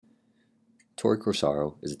Tori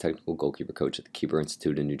Corsaro is a technical goalkeeper coach at the Keeper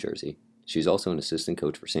Institute in New Jersey. She is also an assistant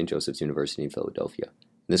coach for St. Joseph's University in Philadelphia.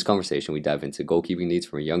 In this conversation, we dive into goalkeeping needs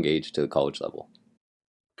from a young age to the college level.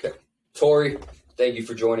 Okay. Tori, thank you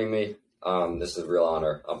for joining me. This is a real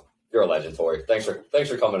honor. You're a legend, Tori. Thanks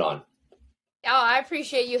for coming on. Oh, I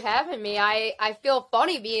appreciate you having me. I feel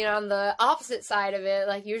funny being on the opposite side of it.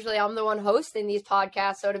 Like, usually I'm the one hosting these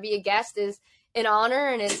podcasts, so to be a guest is an honor,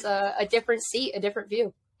 and it's a different seat, a different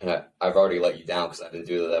view. And I've already let you down because I didn't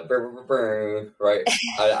do that, right?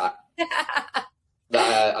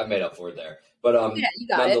 I made up for it there. But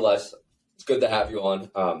nonetheless, it's good to have you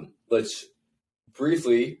on. Let's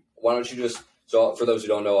briefly, why don't you just, so for those who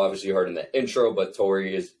don't know, obviously you heard in the intro, but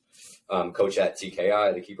Tori is coach at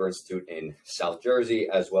TKI, the Keeper Institute in South Jersey,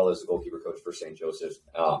 as well as the goalkeeper coach for St. Joseph's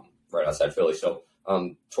right outside Philly. So,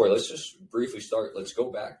 Tori, let's just briefly start. Let's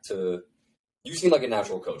go back to, you seem like a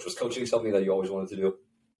natural coach. Was coaching something that you always wanted to do?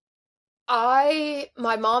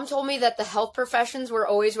 My mom told me that the health professions were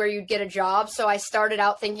always where you'd get a job. So I started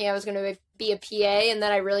out thinking I was going to be a PA. And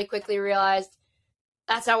then I really quickly realized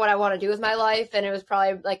that's not what I want to do with my life. And it was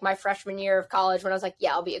probably like my freshman year of college when I was like,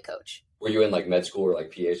 yeah, I'll be a coach. Were you in like med school or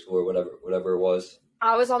like PA school or whatever it was?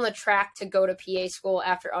 I was on the track to go to PA school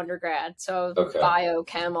after undergrad. So bio,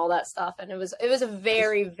 chem, all that stuff. And it was a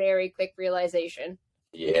very, very quick realization.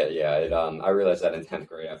 Yeah. I realized that in 10th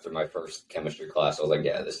grade after my first chemistry class. I was like,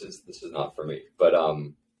 yeah, this is not for me. But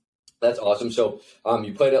that's awesome. So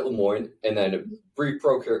you played at Lemoyne and then a brief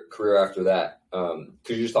pro career after that.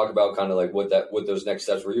 Could you just talk about kind of like what those next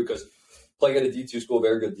steps were you? Because playing at a D2 school,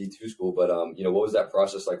 very good D2 school, but what was that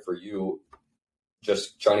process like for you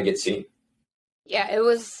just trying to get seen? Yeah, it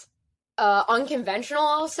was unconventional,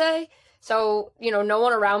 I'll say. So, no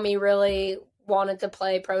one around me really wanted to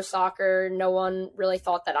play pro soccer. No one really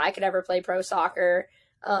thought that I could ever play pro soccer.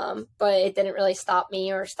 But it didn't really stop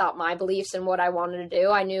me or stop my beliefs in what I wanted to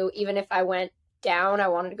do. I knew even if I went down, I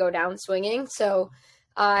wanted to go down swinging. So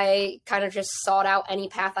I kind of just sought out any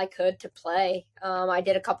path I could to play. I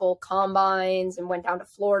did a couple combines and went down to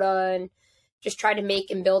Florida and just tried to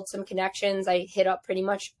make and build some connections. I hit up pretty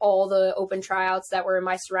much all the open tryouts that were in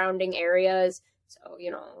my surrounding areas. So,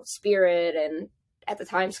 Spirit and at the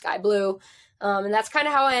time Sky Blue. And that's kind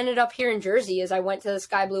of how I ended up here in Jersey is I went to the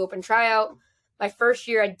Sky Blue open tryout. My first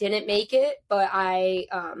year I didn't make it, but I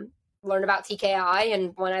learned about TKI.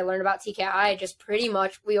 And when I learned about TKI, I just pretty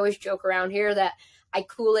much, we always joke around here that I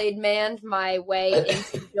Kool-Aid manned my way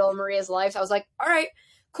into Jill and Maria's life. So I was like, all right,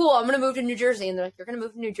 cool. I'm going to move to New Jersey. And they're like, you're going to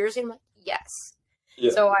move to New Jersey? I'm like, yes.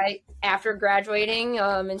 Yeah. So after graduating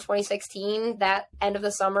in 2016, that end of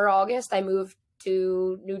the summer, August, I moved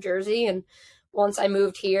to New Jersey. And once I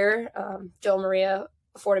moved here, Jill and Maria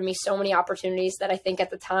afforded me so many opportunities that I think at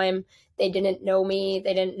the time they didn't know me.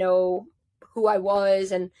 They didn't know who I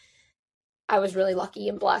was. And I was really lucky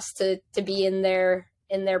and blessed to be in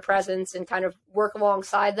their presence and kind of work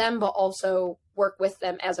alongside them, but also work with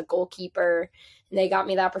them as a goalkeeper. And they got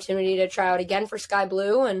me the opportunity to try out again for Sky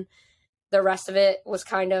Blue. And the rest of it was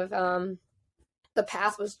kind of, the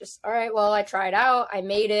path was just, all right, well, I tried out, I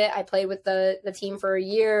made it. I played with the team for a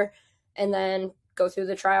year and then go through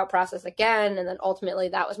the tryout process again. And then ultimately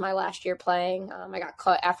that was my last year playing. I got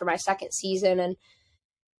cut after my second season. And,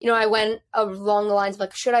 I went along the lines of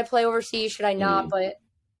like, should I play overseas? Should I not? But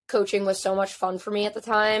coaching was so much fun for me at the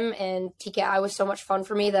time. And TKI was so much fun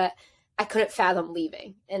for me that I couldn't fathom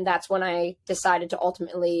leaving. And that's when I decided to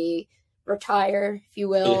ultimately retire, if you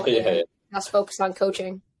will, and just focus on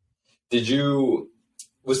coaching.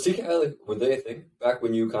 Was TKI, were they a thing back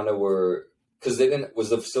when you kind of were, because was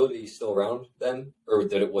the facility still around then? Or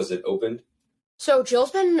was it opened? So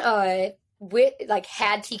Jill's been, had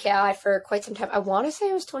TKI for quite some time. I want to say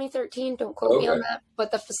it was 2013. Don't quote me on that.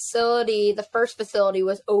 But the first facility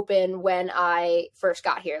was open when I first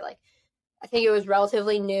got here. Like, I think it was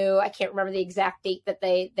relatively new. I can't remember the exact date that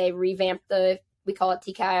they revamped we call it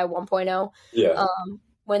TKI 1.0. Yeah.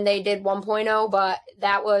 When they did 1.0, but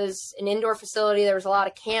that was an indoor facility. There was a lot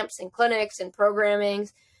of camps and clinics and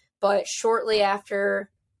programmings. But shortly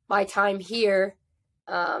after my time here,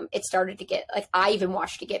 it started to get, I even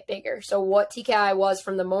watched it get bigger. So what TKI was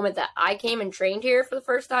from the moment that I came and trained here for the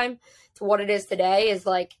first time to what it is today is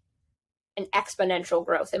like an exponential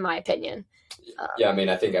growth, in my opinion.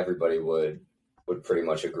 I think everybody would pretty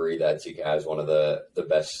much agree that TKI is one of the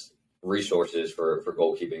best resources for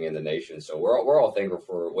goalkeeping in the nation. So we're all thankful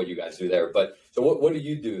for what you guys do there. But so what do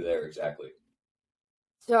you do there exactly?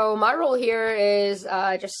 So my role here is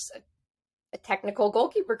just a technical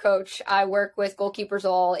goalkeeper coach. I work with goalkeepers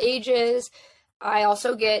of all ages.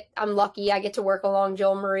 I'm lucky, I get to work along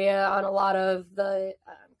Jill and Maria on a lot of the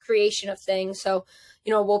creation of things. So,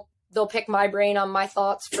 we'll they'll pick my brain on my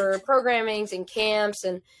thoughts for programmings and camps,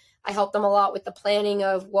 and I help them a lot with the planning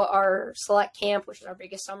of what our select camp, which is our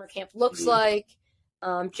biggest summer camp, looks like.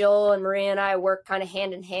 Jill and Maria and I work kind of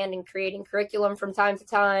hand in hand in creating curriculum from time to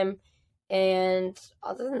time. And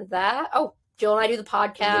other than that, Jill and I do the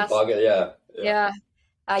podcast. Yeah.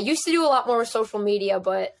 I used to do a lot more with social media,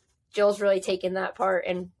 but Jill's really taken that part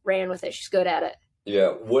and ran with it. She's good at it. Yeah.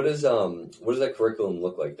 What does that curriculum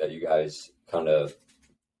look like that you guys kind of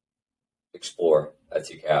explore at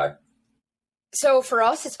TKI? So for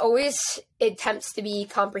us, it attempts to be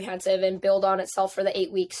comprehensive and build on itself for the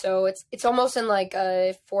 8 weeks. So it's almost in like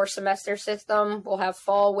a 4-semester system. We'll have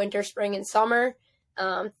fall, winter, spring, and summer.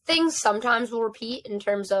 Things sometimes will repeat in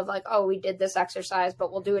terms of like, we did this exercise, but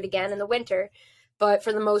we'll do it again in the winter. But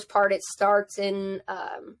for the most part, it starts in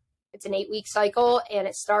it's an 8-week cycle, and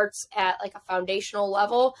it starts at like a foundational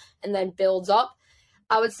level and then builds up.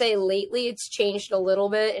 I would say lately it's changed a little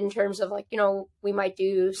bit in terms of like, we might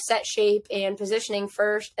do set shape and positioning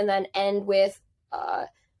first and then end with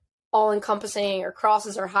all encompassing or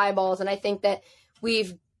crosses or high balls. And I think that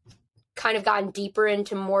we've kind of gotten deeper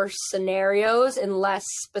into more scenarios and less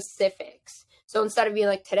specifics. So instead of being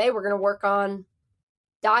like, today we're going to work on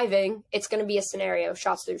diving, it's going to be a scenario,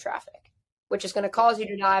 shots through traffic, which is going to cause you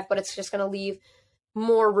to dive, but it's just going to leave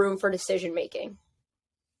more room for decision making.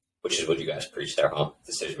 Which is what you guys preach there, huh?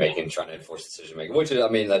 Decision making, trying to enforce decision making. Which is, I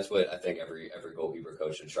mean, that's what I think every goalkeeper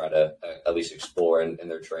coach should try to at least explore in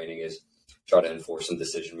their training, is try to enforce some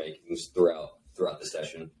decision makings throughout the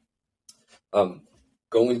session.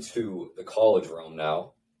 Going to the college realm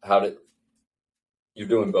now, you're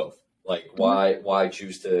doing both? Like, why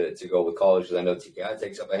choose to go with college? Because I know TKI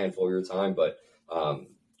takes up a handful of your time, but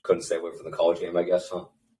couldn't stay away from the college game, I guess, huh?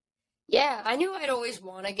 Yeah, I knew I'd always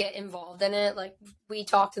want to get involved in it. Like we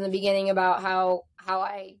talked in the beginning about how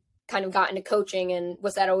I kind of got into coaching, and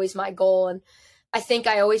was that always my goal? And I think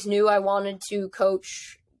I always knew I wanted to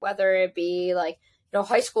coach, whether it be like,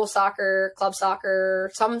 high school soccer, club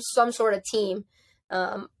soccer, some sort of team.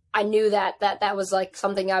 I knew that was like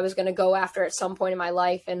something I was going to go after at some point in my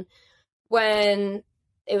life. And when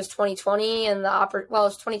it was 2020 and it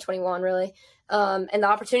was 2021 really, and the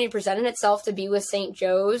opportunity presented itself to be with St.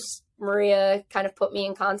 Joe's, Maria kind of put me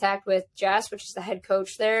in contact with Jess, which is the head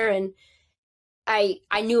coach there. And I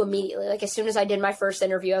knew immediately, like as soon as I did my first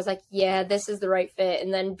interview, I was like, yeah, this is the right fit.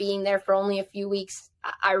 And then being there for only a few weeks,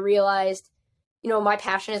 I realized, my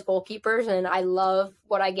passion is goalkeepers and I love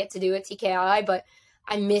what I get to do at TKI, but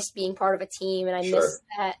I miss being part of a team, and I miss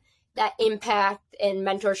that impact and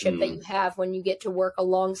mentorship that you have when you get to work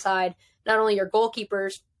alongside not only your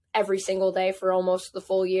goalkeepers every single day for almost the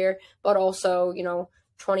full year, but also,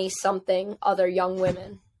 20-something other young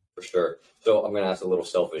women. For sure. So I'm going to ask a little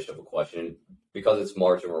selfish of a question. Because it's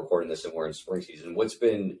March and we're recording this and we're in spring season, what's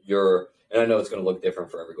been and I know it's going to look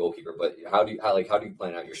different for every goalkeeper, but how do you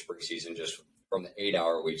plan out your spring season, just from the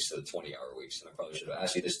 8-hour weeks to the 20-hour weeks? And I probably should have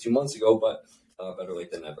asked you this 2 months ago, but better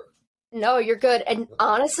late than never. No, you're good. And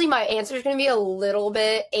honestly, my answer is going to be a little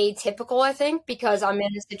bit atypical, I think, because I'm in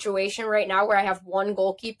a situation right now where I have one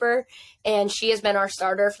goalkeeper and she has been our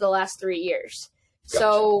starter for the last 3 years. Gotcha.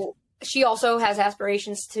 So she also has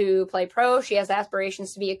aspirations to play pro. She has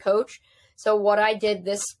aspirations to be a coach. So what I did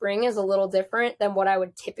this spring is a little different than what I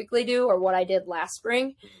would typically do or what I did last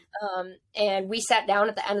spring. And we sat down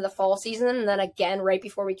at the end of the fall season and then again right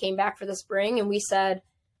before we came back for the spring, and we said,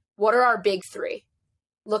 what are our big three?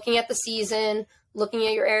 Looking at the season, looking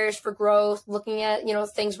at your areas for growth, looking at,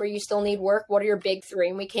 things where you still need work. What are your big three?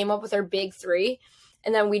 And we came up with our big three.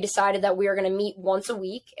 And then we decided that we were going to meet once a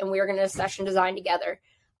week and we were going to session design together.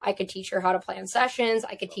 I could teach her how to plan sessions.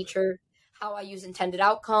 I could teach her how I use intended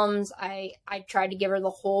outcomes. I tried to give her the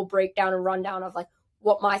whole breakdown and rundown of like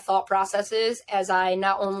what my thought process is as I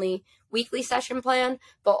not only weekly session plan,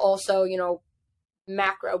 but also,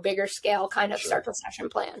 macro, bigger scale kind of start the session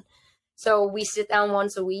plan. So we sit down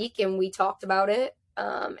once a week and we talked about it.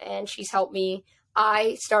 And she's helped me.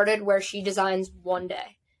 I started where she designs one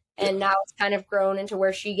day. And now it's kind of grown into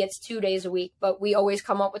where she gets 2 days a week. But we always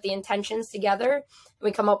come up with the intentions together. And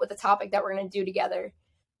we come up with the topic that we're going to do together.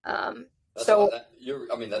 That's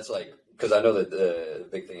like, because I know that the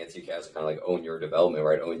big thing at TCAS is kind of like own your development,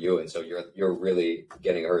 right? Own you. And so you're really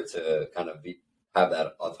getting her to kind of have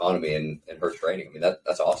that autonomy in her training. I mean,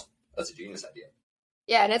 that's awesome. That's a genius idea.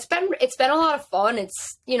 Yeah, and it's been a lot of fun.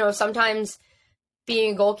 It's, sometimes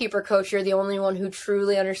being a goalkeeper coach, you're the only one who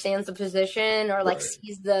truly understands the position or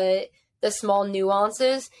sees the small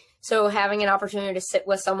nuances. So having an opportunity to sit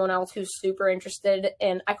with someone else who's super interested,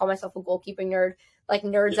 and I call myself a goalkeeping nerd, like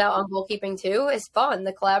nerds out on goalkeeping too, is fun.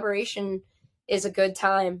 The collaboration is a good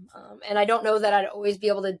time. And I don't know that I'd always be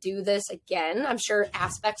able to do this again. I'm sure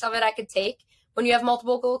aspects of it I could take when you have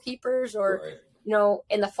multiple goalkeepers, or,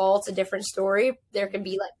 in the fall, it's a different story. There can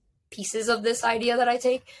be like pieces of this idea that I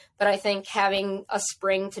take, but I think having a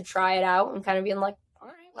spring to try it out and kind of being like, all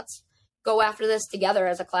right, let's go after this together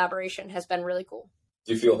as a collaboration has been really cool.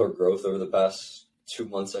 Do you feel her growth over the past 2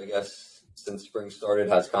 months, I guess, since spring started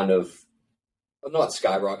has kind of, well, not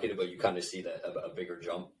skyrocketed, but you kind of see that a bigger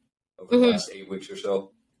jump over the last 8 weeks or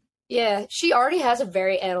so? Yeah, she already has a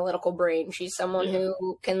very analytical brain. She's someone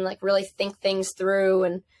who can like really think things through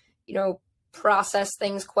and, process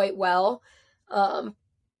things quite well.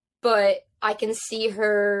 But I can see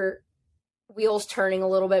her wheels turning a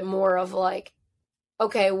little bit more of like,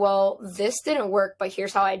 okay, well, this didn't work, but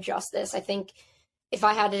here's how I adjust this. I think if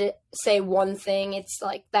I had to say one thing, it's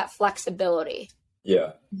like that flexibility.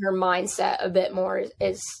 Yeah. Her mindset a bit more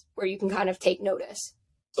is where you can kind of take notice.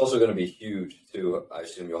 It's also going to be huge, too. I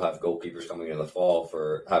assume you'll have goalkeepers coming in the fall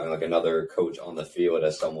for having like another coach on the field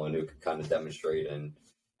as someone who can kind of demonstrate and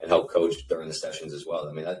help coach during the sessions as well.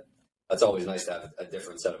 I mean, that's always nice to have a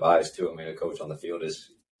different set of eyes, too. I mean, a coach on the field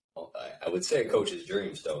is, I would say, a coach's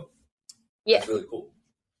dream. So it's really cool.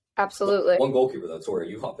 Absolutely. One goalkeeper, though, Tori, are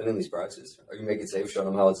you hopping in these practices? Are you making saves, showing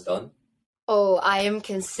them how it's done? Oh, I am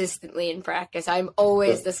consistently in practice. I'm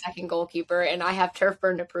always the second goalkeeper, and I have turf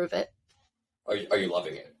burn to prove it. Are you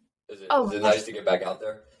loving it? Is it nice to get back out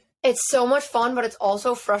there? It's so much fun, but it's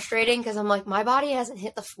also frustrating because I'm like, my body hasn't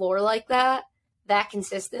hit the floor like that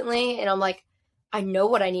consistently. And I'm like, I know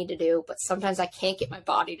what I need to do, but sometimes I can't get my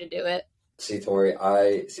body to do it. See, Tori,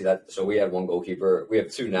 I see that. So we had one goalkeeper. We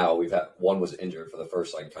have two now. One was injured for the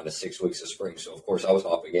first kind of 6 weeks of spring. So, of course, I was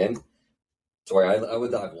hopping in. Tori, I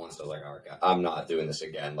would dive once. I was like, all right, I'm not doing this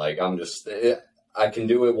again. Like, I can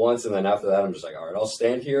do it once, and then after that, I'm just like, all right, I'll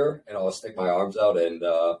stand here, and I'll stick my arms out, and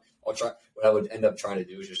I'll try. What I would end up trying to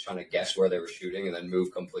do is just trying to guess where they were shooting and then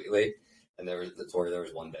move completely. And there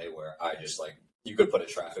was one day where I just, you could put a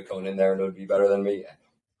traffic cone in there, and it would be better than me. And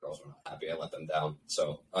girls were not happy. I let them down.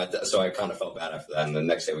 So I kind of felt bad after that, and the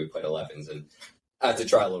next day we played 11s, and I had to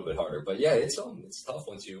try a little bit harder. But, yeah, it's tough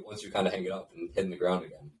once you kind of hang it up and hit the ground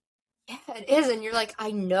again. Yeah, it is. And you're like, I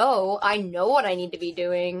know what I need to be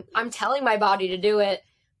doing. I'm telling my body to do it,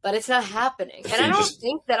 but it's not happening. And I don't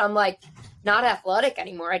think that I'm not athletic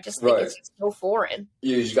anymore. I just think it's so foreign.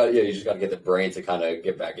 You just got to get the brain to kind of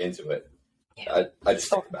get back into it. Yeah. I just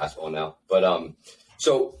think of basketball now. But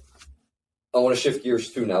so I want to shift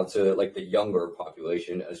gears too now to the younger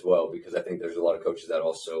population as well, because I think there's a lot of coaches that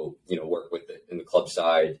also, work with it in the club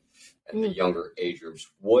side and the younger age groups.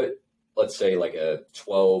 Let's say a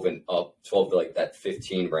 12 and up, 12 to that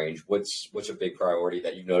 15 range. What's a big priority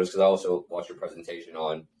that you've noticed? Because I also watched your presentation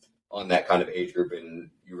on that kind of age group, and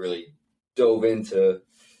you really dove into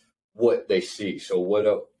what they see.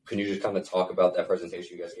 So can you just kind of talk about that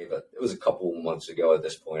presentation you guys gave? It was a couple months ago at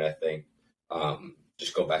this point, I think.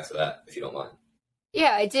 Just go back to that if you don't mind.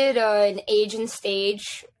 Yeah, I did an age and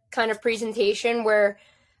stage kind of presentation where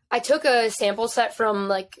I took a sample set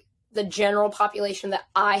from the general population that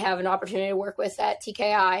I have an opportunity to work with at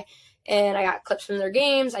TKI. And I got clips from their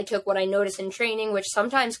games. I took what I noticed in training, which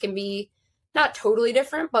sometimes can be not totally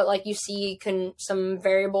different, but you see some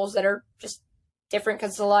variables that are just different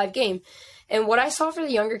because it's a live game. And what I saw for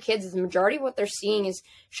the younger kids is the majority of what they're seeing is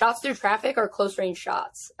shots through traffic or close range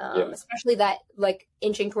shots, especially that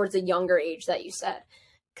inching towards the younger age that you said.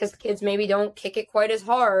 Because kids maybe don't kick it quite as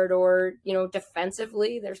hard, or,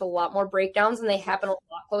 defensively, there's a lot more breakdowns and they happen a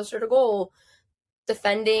lot closer to goal.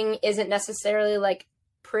 Defending isn't necessarily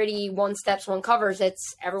pretty one steps, one covers.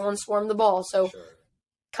 It's everyone swarm the ball. So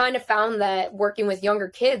kind of found that working with younger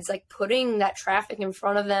kids, putting that traffic in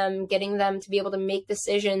front of them, getting them to be able to make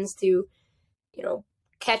decisions to,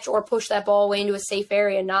 catch or push that ball away into a safe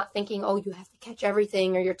area, not thinking, oh, you have to catch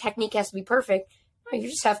everything or your technique has to be perfect. No, you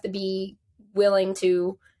just have to be willing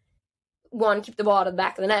to, one, keep the ball out of the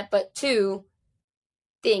back of the net, but two,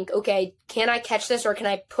 think, okay, can I catch this, or can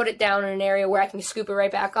I put it down in an area where I can scoop it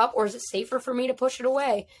right back up, or is it safer for me to push it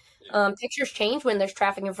away? Pictures change when there's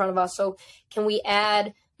traffic in front of us, so can we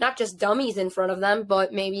add not just dummies in front of them,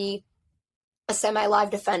 but maybe a semi-live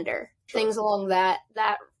defender, things along that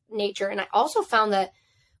nature. And I also found that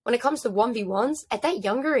when it comes to 1v1s, at that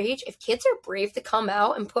younger age, if kids are brave to come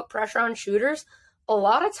out and put pressure on shooters, a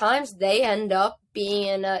lot of times they end up being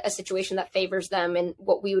in a situation that favors them in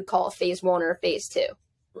what we would call a phase 1 or a phase 2.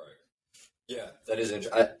 Right. Yeah, that is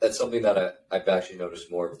interesting. That's something that I've actually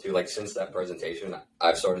noticed more too. Since that presentation,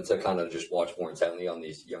 I've started to kind of just watch more intently on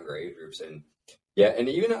these younger age groups. And yeah, and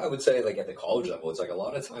even I would say at the college level, it's a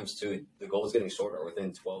lot of times too, the goal is getting shorter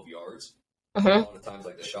within 12 yards. A lot of times,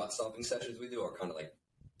 like the shot stopping sessions we do are kind of like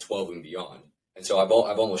 12 and beyond. And so I've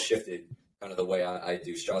almost shifted kind of the way I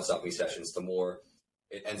do shot stopping sessions to more.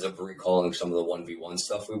 It ends up recalling some of the 1v1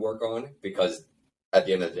 stuff we work on, because at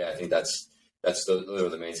the end of the day, I think those are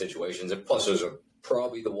the main situations. And plus, those are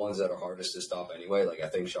probably the ones that are hardest to stop anyway. Like I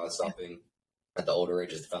think shot stopping at the older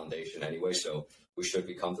age is the foundation anyway, so we should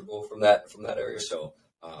be comfortable from that area. So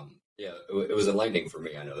it was enlightening for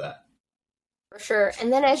me. I know that. For sure.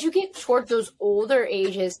 And then as you get towards those older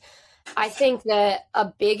ages, I think that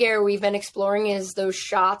a big area we've been exploring is those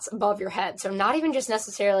shots above your head. So not even just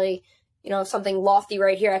necessarily, something lofty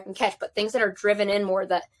right here I can catch, but things that are driven in more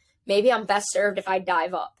that maybe I'm best served if I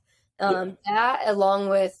dive up. That along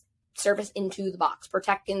with service into the box,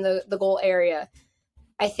 protecting the goal area.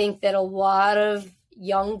 I think that a lot of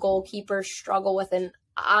young goalkeepers struggle with, and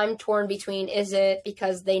I'm torn between, is it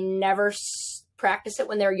because they never practice it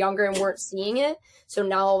when they're younger and weren't seeing it, so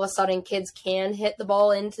now all of a sudden kids can hit the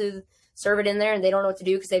ball into serve it in there and they don't know what to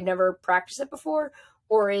do because they've never practiced it before?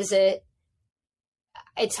 Or is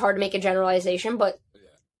it's hard to make a generalization, but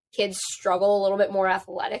kids struggle a little bit more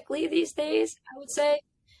athletically these days, I would say,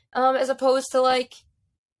 as opposed to like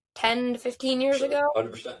 10 to 15 years ago.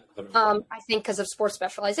 100%. I think because of sports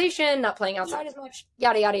specialization, not playing outside as much,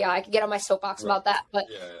 yada, yada, yada. I could get on my soapbox about that, but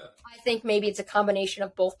I think maybe it's a combination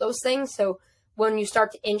of both those things. So when you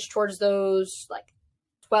start to inch towards those like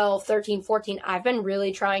 12, 13, 14, I've been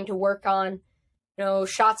really trying to work on,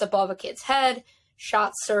 shots above a kid's head,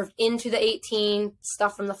 shots served into the 18,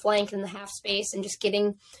 stuff from the flank and the half space, and just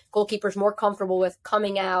getting goalkeepers more comfortable with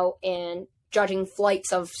coming out and judging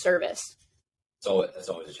flights of service. So it's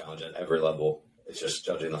always a challenge at every level. It's just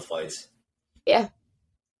judging the flights. Yeah.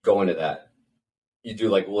 Go into that. You do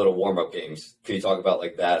like little warm-up games. Can you talk about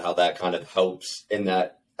like that, how that kind of helps in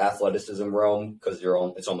that athleticism realm? Because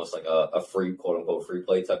it's almost like a free, quote-unquote, free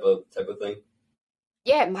play type of thing.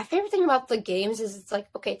 Yeah, my favorite thing about the games is it's like,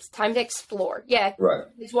 okay, it's time to explore. Yeah, right.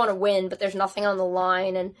 You just want to win, but there's nothing on the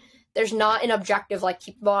line, and there's not an objective like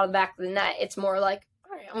keep the ball in the back of the net. It's more like,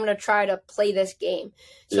 all right, I'm going to try to play this game.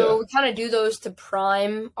 So we kind of do those to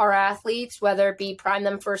prime our athletes, whether it be prime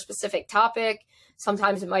them for a specific topic.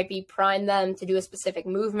 Sometimes it might be prime them to do a specific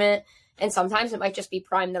movement, and sometimes it might just be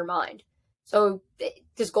prime their mind. So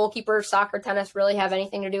does goalkeeper, soccer, tennis really have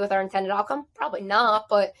anything to do with our intended outcome? Probably not,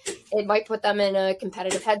 but it might put them in a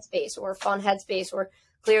competitive headspace or fun headspace or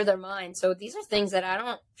clear their mind. So these are things that I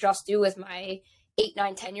don't just do with my 8,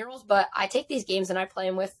 9, 10-year-olds, but I take these games and I play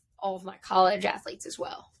them with all of my college athletes as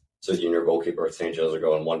well. So you and your goalkeeper at St. Joe's are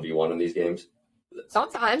going 1v1 in these games?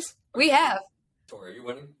 Sometimes. We have. Tori, are you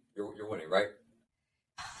winning? You're winning, right?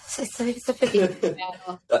 It's a 50-50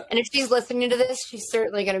 battle. And if she's listening to this, she's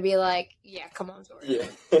certainly going to be like, yeah, come on, Tori.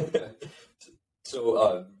 Yeah.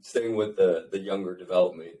 So staying with the younger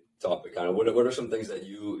development topic, kind of, what are some things that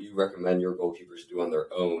you recommend your goalkeepers do on their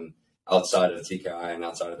own outside of the TKI and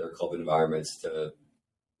outside of their club environments to,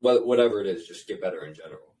 whatever it is, just get better in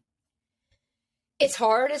general? It's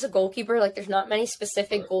hard as a goalkeeper. Like, there's not many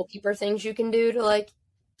specific goalkeeper things you can do to, like,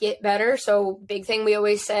 get better. So big thing we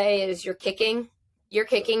always say is your kicking. You're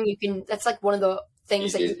kicking, that's like one of the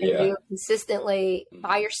things that you can do consistently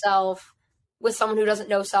by yourself with someone who doesn't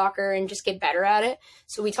know soccer and just get better at it.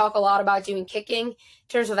 So we talk a lot about doing kicking in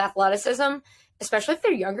terms of athleticism, especially if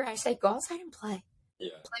they're younger. I say, go outside and play.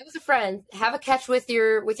 Yeah. Play with a friend, have a catch with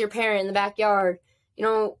your parent in the backyard.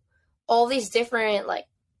 All these different, like,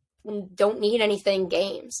 don't need anything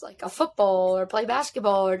games, like a football or play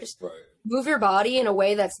basketball or just move your body in a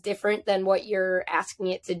way that's different than what you're asking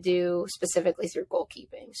it to do specifically through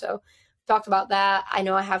goalkeeping. So talked about that. I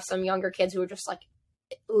know I have some younger kids who are just like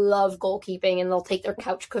love goalkeeping and they'll take their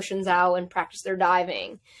couch cushions out and practice their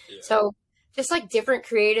diving. Yeah. So just like different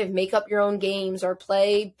creative, make up your own games or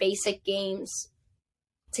play basic games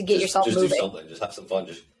to get yourself moving. Just do something. Just have some fun.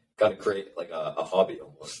 Just got to create like a hobby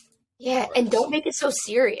almost. Yeah, and don't make it so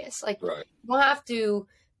serious. Like, you don't have to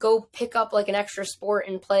go pick up like an extra sport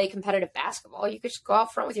and play competitive basketball. You could just go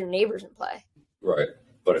out front with your neighbors and play. Right.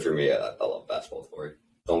 But if you're me, I love basketball, Tori.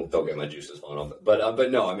 Don't get my juices flowing on.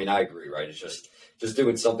 But no, I mean, I agree, right? It's just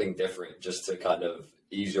doing something different just to kind of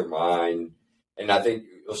ease your mind. And I think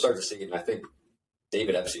you'll start to see it. And I think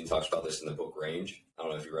David Epstein talks about this in the book Range. I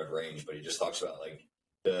don't know if you read Range, but he just talks about like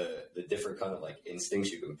the different kind of like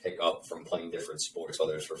instincts you can pick up from playing different sports,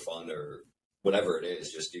 whether it's for fun or whatever it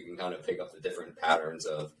is. Just you can kind of pick up the different patterns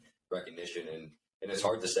of recognition, and it's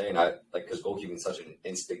hard to say. And I like, because goalkeeping is such an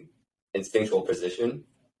instinctual position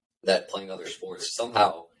that playing other sports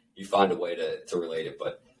somehow you find a way to relate it.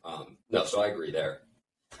 But no, so I agree there.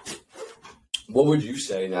 What would you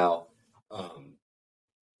say now?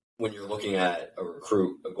 when you're looking at a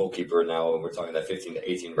recruit, a goalkeeper now, and we're talking that 15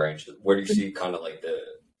 to 18 range, where do you see kind of like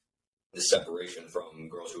the separation from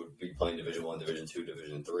girls who would be playing Division I, Division II,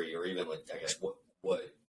 Division III, or even like, I guess, what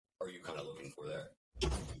are you kind of looking for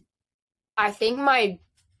there? I think my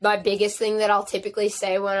biggest thing that I'll typically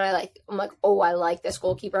say when I'm like, oh, I like this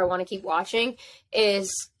goalkeeper, I want to keep watching,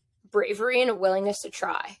 is bravery and a willingness to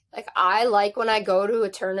try. Like, I like when I go to a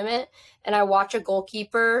tournament and I watch a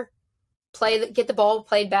goalkeeper get the ball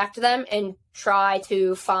played back to them and try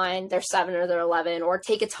to find their 7 or their 11, or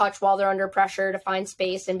take a touch while they're under pressure to find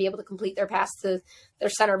space and be able to complete their pass to their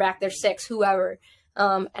center back, their 6, whoever.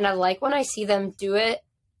 And I like when I see them do it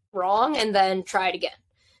wrong and then try it again.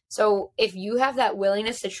 So if you have that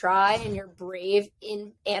willingness to try and you're brave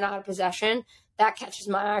in and out of possession, that catches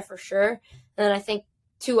my eye for sure. And then I think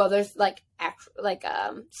 2 other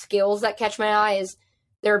skills that catch my eye is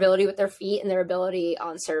their ability with their feet and their ability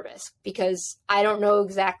on service. Because I don't know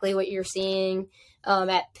exactly what you're seeing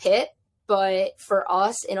at Pitt, but for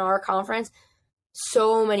us in our conference,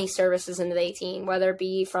 so many services into the 18, whether it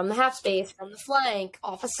be from the half space, from the flank,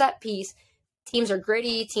 off a set piece. Teams are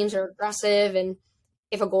gritty, teams are aggressive, and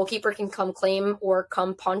if a goalkeeper can come claim or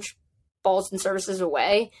come punch balls and services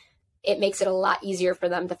away, it makes it a lot easier for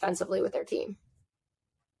them defensively with their team.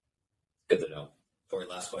 Good to know. Tori,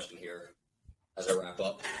 last question here as I wrap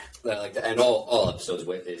up that I like to end all episodes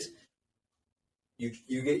with is you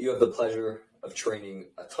have the pleasure of training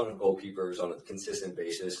a ton of goalkeepers on a consistent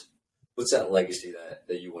basis. What's that legacy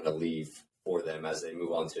that you want to leave for them as they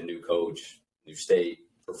move on to a new coach, new state,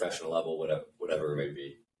 professional level, whatever it may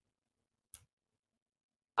be?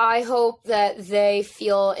 I hope that they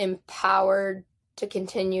feel empowered to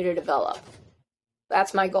continue to develop.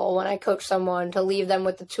 That's my goal when I coach someone, to leave them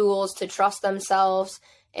with the tools to trust themselves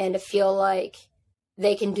and to feel like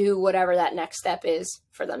they can do whatever that next step is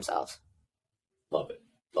for themselves. Love it.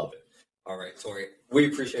 Love it. All right, Tori, we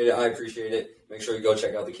appreciate it. I appreciate it. Make sure you go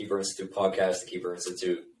check out the Keeper Institute podcast, the Keeper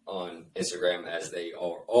Institute on Instagram, as they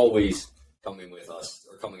are always coming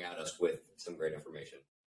at us with some great information.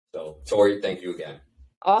 So, Tori, thank you again.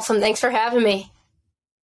 Awesome. Thanks for having me.